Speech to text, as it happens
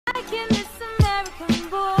liking this American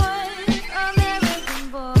boy, American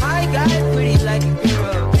boy. I got pretty like a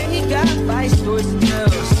girl. He got 5 stores to tell.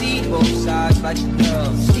 See both sides like a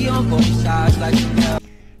girl. See on both sides like a girl.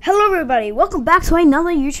 Hello everybody, welcome back to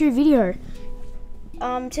another YouTube video.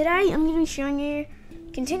 Today I'm going to be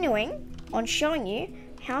continuing on showing you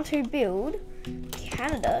how to build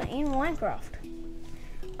Canada in Minecraft.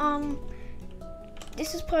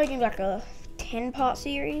 This is probably like a 10-part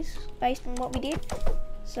series based on what we did.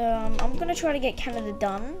 So I'm going to try to get Canada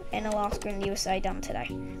done and Alaska and the USA done today.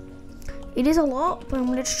 It is a lot, but I'm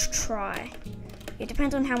going to try. It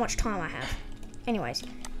depends on how much time I have. Anyways,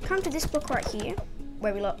 come to this block right here,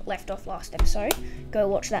 where we left off last episode. Go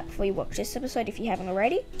watch that before you watch this episode if you haven't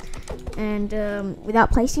already. And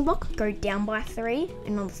without placing block, go down by 3,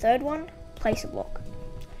 and on the third one, place a block.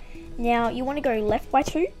 Now you want to go left by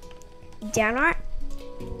 2, down right,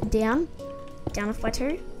 down left by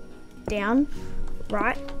 2, down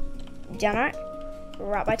right, down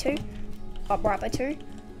right by 2, up right by 2,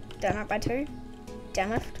 down right by 2,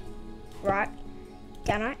 down left, right,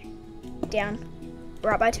 down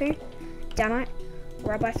right by 2, down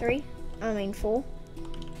right by 3, 4,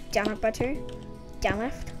 down right by 2, down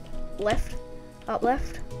left, up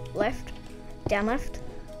left, down left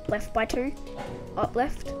by 2, up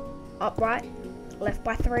left, up right, left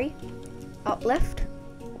by 3, up left,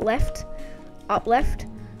 up left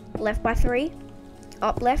by 3,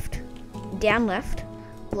 up left, down left,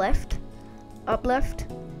 up left, down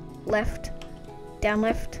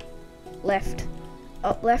left,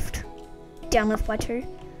 up left, down left by 2,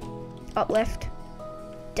 up left,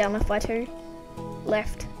 down left by 2,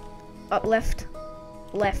 left, up left,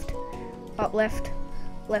 up left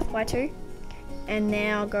by 2, and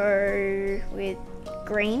now go with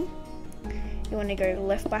green. You want to go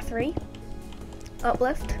left by 3, up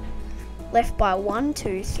left by 1,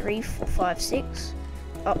 2, 3, 4, 5, 6,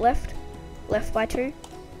 up left by 2,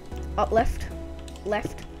 up left,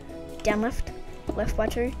 down left by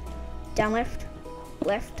 2, down left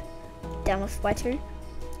by 2,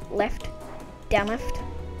 left, down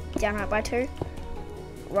right by 2,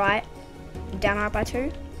 right, down right by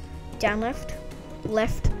 2, down left,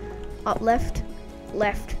 up left,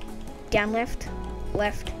 down right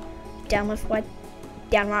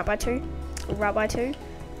by 2, right by 2,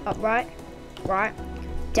 up right,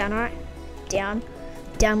 down right, down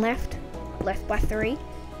left by 3,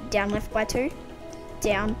 down left by 2,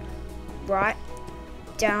 down right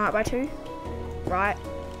by 2, right,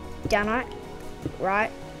 down right,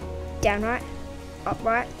 down right, up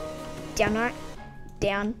right, down right,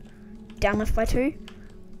 down left by 2,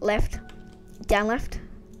 left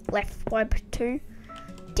by 2,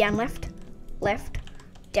 down left,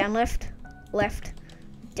 down left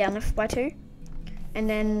by 2, and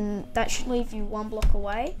then that should leave you 1 block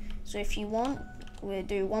away. So if you want, we'll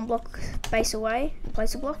do 1 block base away,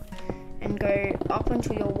 place a block, and go up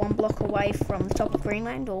until you're 1 block away from the top of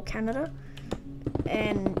Greenland or Canada.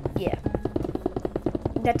 And yeah,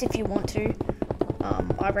 that's if you want to.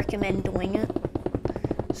 I recommend doing it.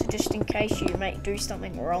 So just in case you might do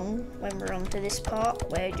something wrong when we're on to this part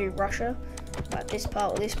where you do Russia, like this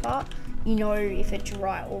part or this part, you know if it's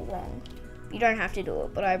right or wrong. You don't have to do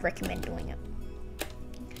it, but I recommend doing it.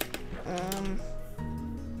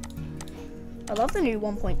 I love the new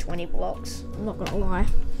 1.20 blocks, I'm not gonna lie,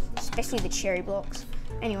 especially the cherry blocks.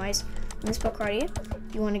 Anyways, in this block right here,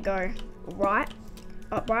 you want to go right,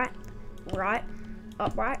 upright, right,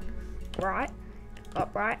 upright, right,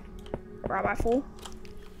 upright, right by 4,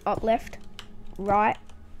 up left, right,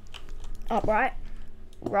 upright,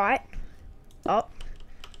 right, up,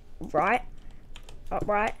 right,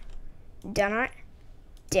 upright, down right,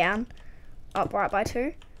 down, upright by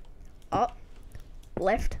 2, up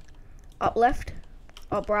left, up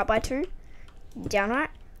right by 2, down right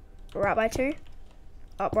by 2,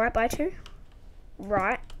 up right by 2,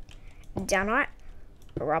 right, down right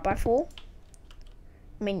by 4,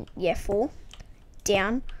 4,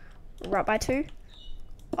 down, right by 2,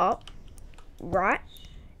 up, right,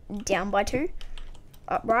 down by 2,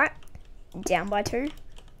 upright, down by 2,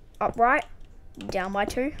 upright, down by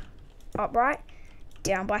 2, upright,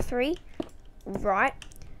 down by 3, right,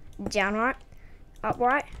 down right,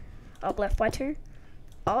 upright, up left by 2,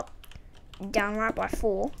 up, down right by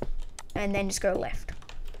 4, and then just go left.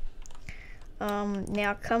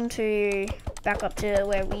 Now come to back up to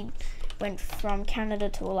where we went from Canada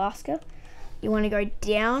to Alaska. You want to go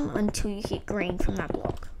down until you hit green from that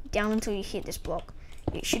block. Down until you hit this block.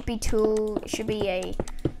 It should be so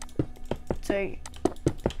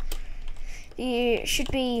it should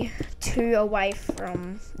be 2 away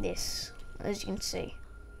from this, as you can see.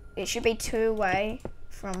 It should be 2 away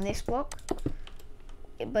from this block.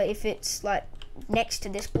 but if it's like next to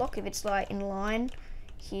this block, if it's like in line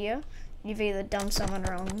here, you've either done something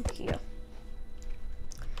wrong here.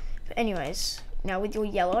 But anyways, now with your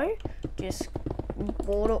yellow, just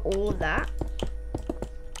border all of that,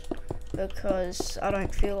 because I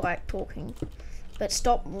don't feel like talking. But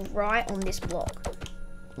stop right on this block.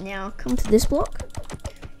 Now come to this block,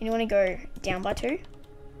 and you want to go down by 2,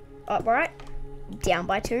 up right, down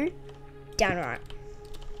by 2, down right.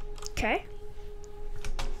 Okay.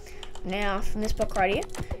 Now from this block right here,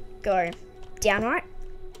 go down right,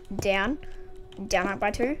 down right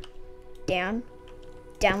by 2, down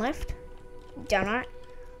left, down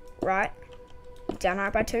right, down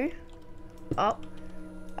right by 2, up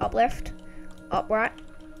left, up right,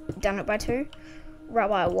 down right by 2, right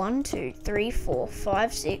by 1, 2, 3, 4,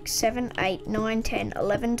 5, 6, 7, 8, 9, 10,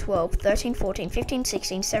 11, 12, 13, 14, 15,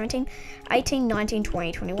 16, 17, 18, 19,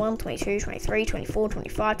 20, 21, 22, 23, 24,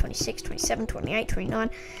 25, 26, 27, 28, 29,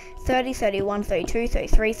 30, 31, 32,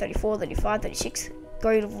 33, 34, 35, 36.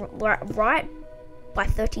 Go right by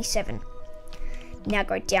 37. Now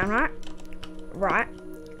go down right,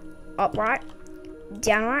 up right,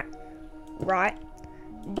 down right,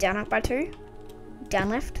 down up by 2, down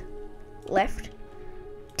left,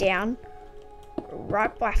 down,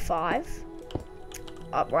 right by 5,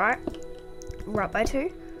 up right by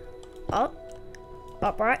 2, up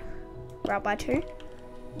right by 2,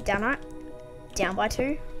 down by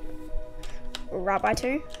 2, right by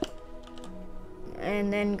 2,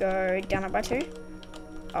 and then go down up by 2,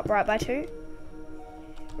 up right by 2,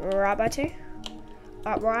 right by 2,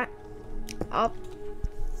 up right, up,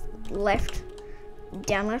 left,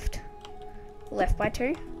 down left by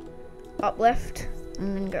 2, up left,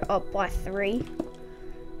 and then go up by 3,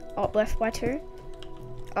 up left by 2,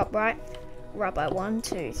 up right by 1,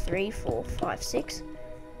 2, 3, 4, 5, 6,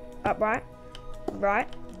 up right,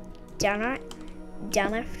 down left,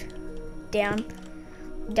 down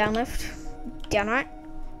left, down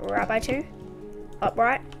right by 2, up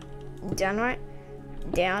right, down right,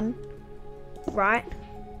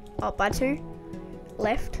 up by 2,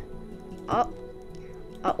 left, up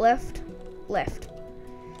left.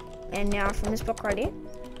 And now from this block right here,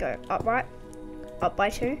 go up right, up by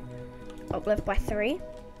 2, up left by 3,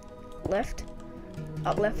 left,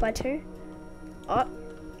 up left by 2, up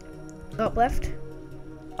left,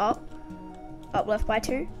 up left by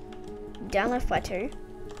 2, down left by 2,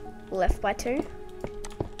 left by 2,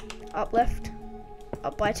 up left,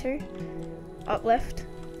 up by 2, up left,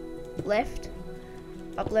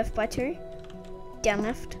 up left by 2, down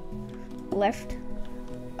left,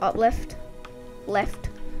 up left,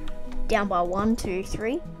 down by 1, 2,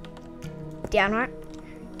 3, down right,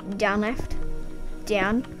 down left,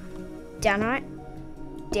 down right,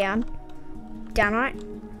 down right,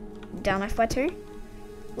 down left by 2,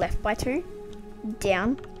 left by 2,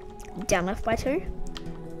 down left by 2,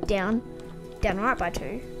 down right by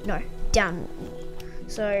 2, no, down.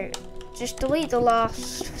 So just delete the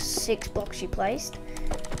last 6 blocks you placed,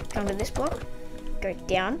 come to this block, go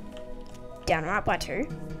down right by 2,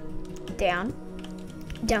 down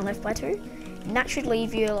left by 2, and that should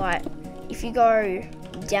leave you like, if you go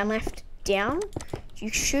down left, down, you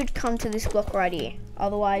should come to this block right here,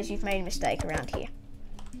 otherwise you've made a mistake around here.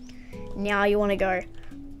 Now you want to go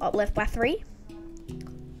up left by 3,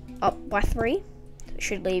 up by 3, it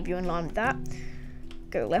should leave you in line with that,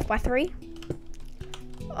 go left by 3,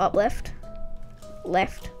 up left,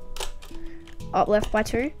 up left by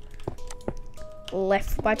 2,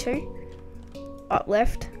 left by 2, up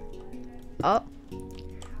left, up,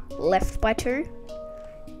 left by 2,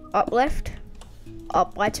 up left,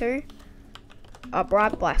 up by 2, up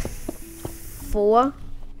right by 4,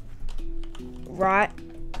 right,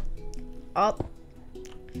 up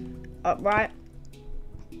right,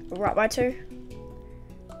 right by 2,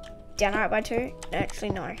 down right by 2, actually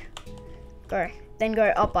no, then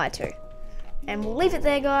go up by 2. And we'll leave it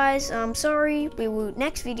there, guys. Sorry, we will,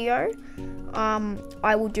 next video,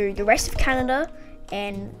 I will do the rest of Canada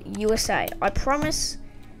and USA, I promise.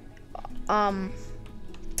 So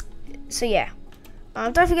yeah,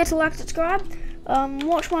 don't forget to like, subscribe,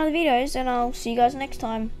 watch one of the videos, and I'll see you guys next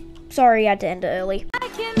time. Sorry I had to end it early. I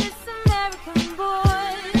can miss American boy,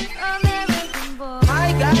 American boy.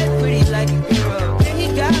 I got it pretty like a girl.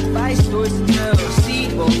 He got 5 stories to tell.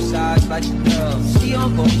 See both sides like a girl. See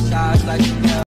on both sides like a girl.